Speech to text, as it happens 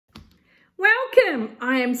Welcome.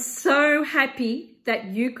 I am so happy that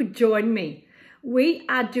you could join me. We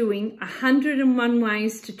are doing 101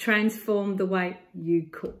 ways to transform the way you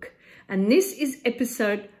cook. And this is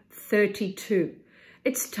episode 32.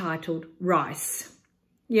 It's titled Rice.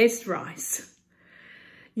 Yes, rice.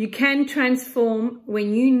 You can transform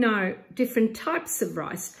when you know different types of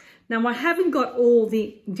rice. Now, I haven't got all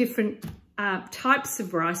the different types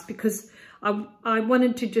of rice because I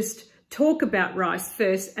wanted to just talk about rice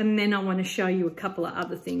first, and then I want to show you a couple of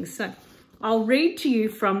other things. So I'll read to you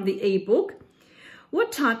from the ebook.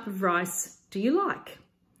 What type of rice do you like?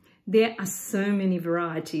 There are so many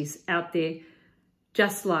varieties out there,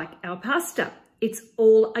 just like our pasta. It's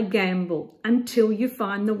all a gamble until you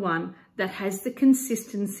find the one that has the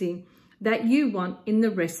consistency that you want in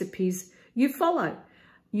the recipes you follow.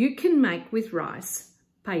 You can make with rice,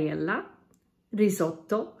 paella,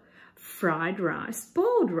 risotto, fried rice,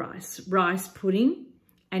 boiled rice, rice pudding,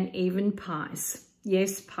 and even pies.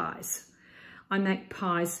 Yes, pies. I make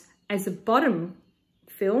pies as a bottom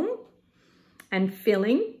film and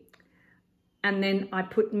filling, and then I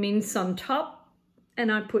put mince on top,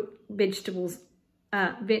 and I put vegetables,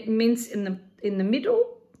 mince in the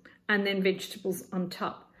middle, and then vegetables on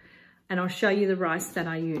top. And I'll show you the rice that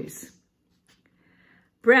I use.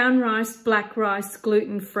 Brown rice, black rice,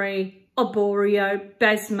 gluten-free, arborio,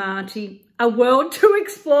 basmati, a world to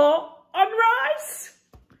explore on rice.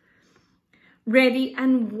 Ready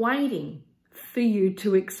and waiting for you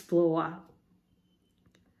to explore.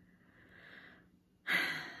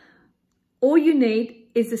 All you need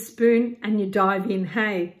is a spoon and you dive in.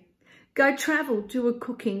 Hey, go travel, do a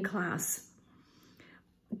cooking class.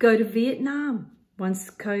 Go to Vietnam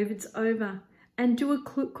once COVID's over and do a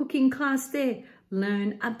cooking class there.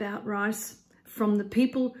 Learn about rice from the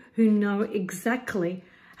people who know exactly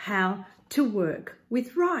how to work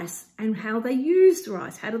with rice and how they use the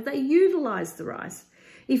rice, how do they utilize the rice.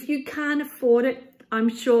 If you can't afford it, I'm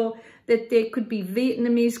sure that there could be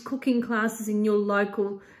Vietnamese cooking classes in your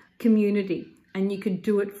local community, and you could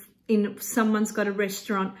do it in, someone's got a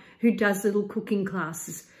restaurant who does little cooking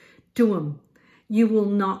classes. Do them. You will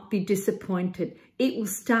not be disappointed. It will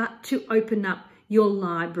start to open up your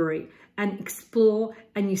library and explore,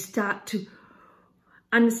 and you start to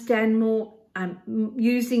understand more,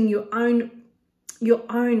 using your own,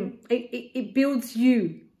 it builds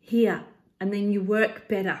you here, and then you work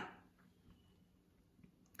better.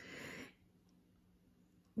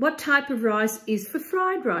 What type of rice is for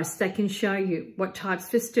fried rice? They can show you. What types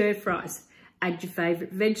for stir fries? Add your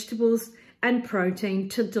favourite vegetables and protein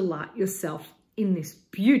to delight yourself in this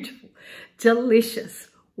beautiful, delicious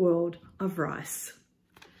world of rice.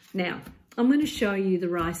 Now, I'm going to show you the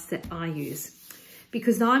rice that I use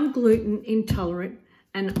because I'm gluten intolerant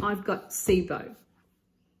and I've got SIBO.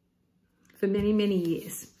 For many, many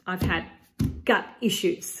years, I've had gut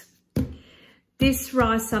issues. This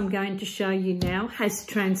rice I'm going to show you now has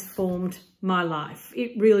transformed my life.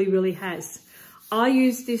 It really, really has. I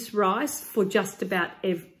use this rice for just about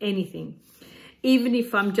anything. Even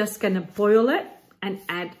if I'm just going to boil it and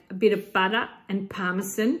add a bit of butter and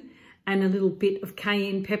parmesan and a little bit of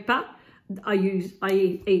cayenne pepper, I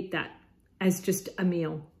eat that as just a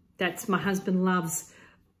meal. That's, my husband loves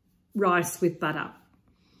rice with butter.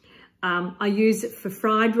 I use it for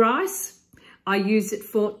fried rice. I use it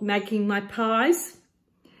for making my pies.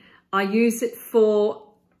 I use it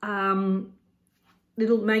for making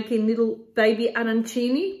little baby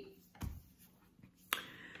arancini.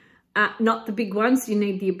 Not the big ones, you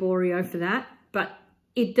need the arborio for that, but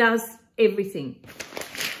it does everything.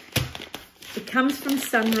 It comes from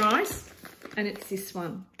Sunrise, and it's this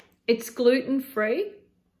one. It's gluten-free.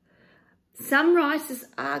 Some rices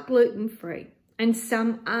are gluten-free and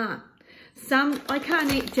some aren't. I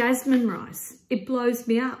can't eat jasmine rice. It blows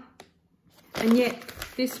me up. And yet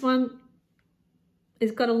this one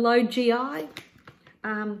has got a low GI.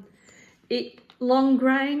 Long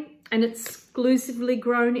grain, and it's exclusively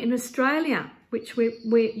grown in Australia, which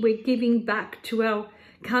we're giving back to our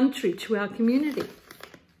country, to our community.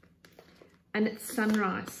 And it's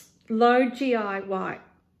Sunrise, low GI white,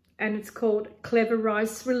 and it's called Clever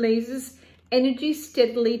Rice. Releases energy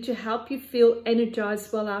steadily to help you feel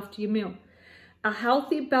energized well after your meal. A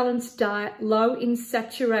healthy, balanced diet, low in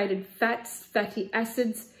saturated fats, fatty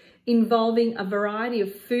acids, involving a variety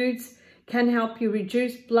of foods, can help you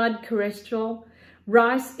reduce blood cholesterol.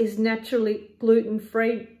 Rice is naturally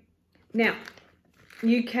gluten-free. Now,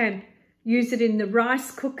 you can use it in the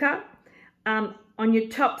rice cooker, on your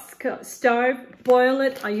top stove, boil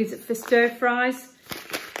it. I use it for stir fries,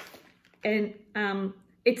 and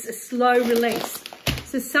it's a slow release.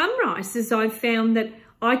 So some rices I've found that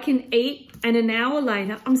I can eat and an hour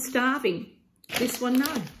later I'm starving. This one,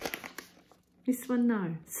 no. This one,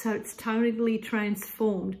 no. So it's totally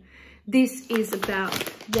transformed. This is about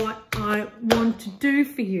what I want to do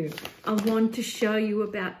for you. I want to show you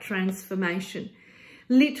about transformation.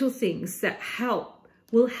 Little things that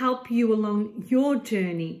will help you along your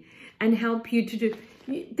journey and help you to do.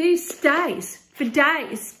 These stays for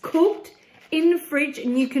days, cooked in the fridge,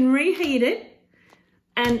 and you can reheat it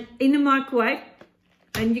and in the microwave,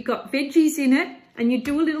 and you got veggies in it, and you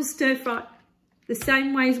do a little stir fry the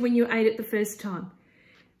same way as when you ate it the first time.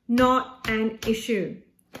 Not an issue.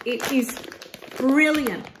 It is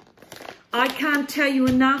brilliant. I can't tell you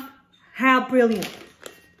enough how brilliant.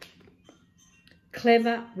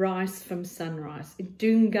 Clever rice from Sunrise,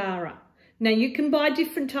 Dungara. Now you can buy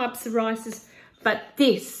different types of rices, but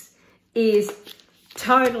this is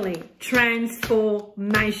totally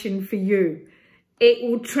transformation for you. It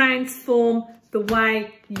will transform the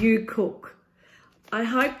way you cook. I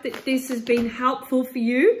hope that this has been helpful for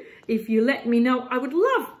you. If you let me know, I would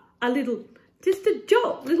love a little, just a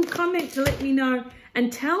little comment to let me know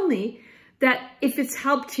and tell me that if it's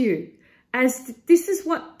helped you, as this is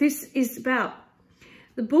what this is about.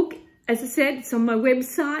 The book, as I said, it's on my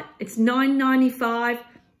website. It's $9.95,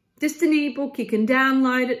 just an ebook. You can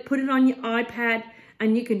download it, put it on your iPad,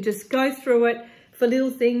 and you can just go through it for little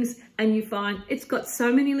things, and you find it's got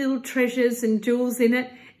so many little treasures and jewels in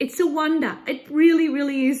it. It's a wonder. It really,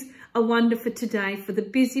 really is a wonder for today, for the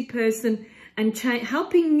busy person, and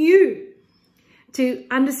helping you to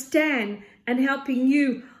understand and helping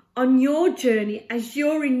you on your journey as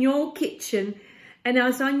you're in your kitchen. And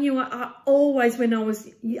as I knew, I always, when I was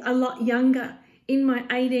a lot younger, in my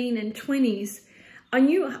 18 and 20s, I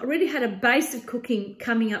knew I already had a base of cooking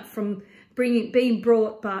coming up from being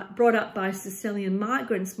brought up by Sicilian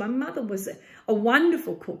migrants. My mother was a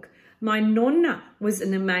wonderful cook. My nonna was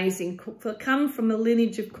an amazing cook. I come from a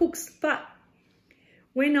lineage of cooks. But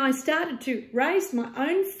when I started to raise my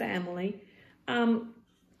own family,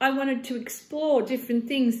 I wanted to explore different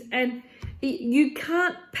things. And you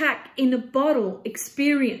can't pack in a bottle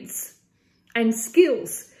experience and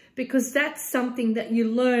skills, because that's something that you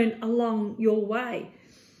learn along your way.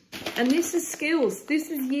 And this is skills. This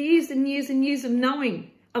is years and years and years of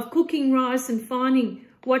knowing, of cooking rice and finding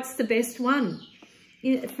what's the best one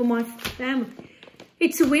for my family.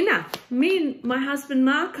 It's a winner. Me and my husband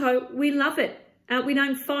Marco, we love it. We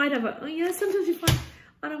don't fight over it. Oh, you know, sometimes you fight,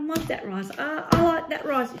 I don't want that rice. I like that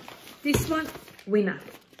rice. This one, winner.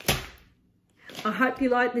 I hope you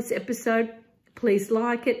like this episode. Please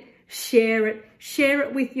like it, share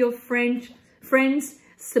it with your friends.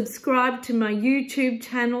 Subscribe to my YouTube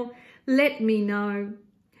channel. Let me know,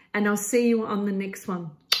 and I'll see you on the next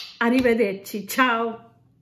one. Arrivederci. Ciao.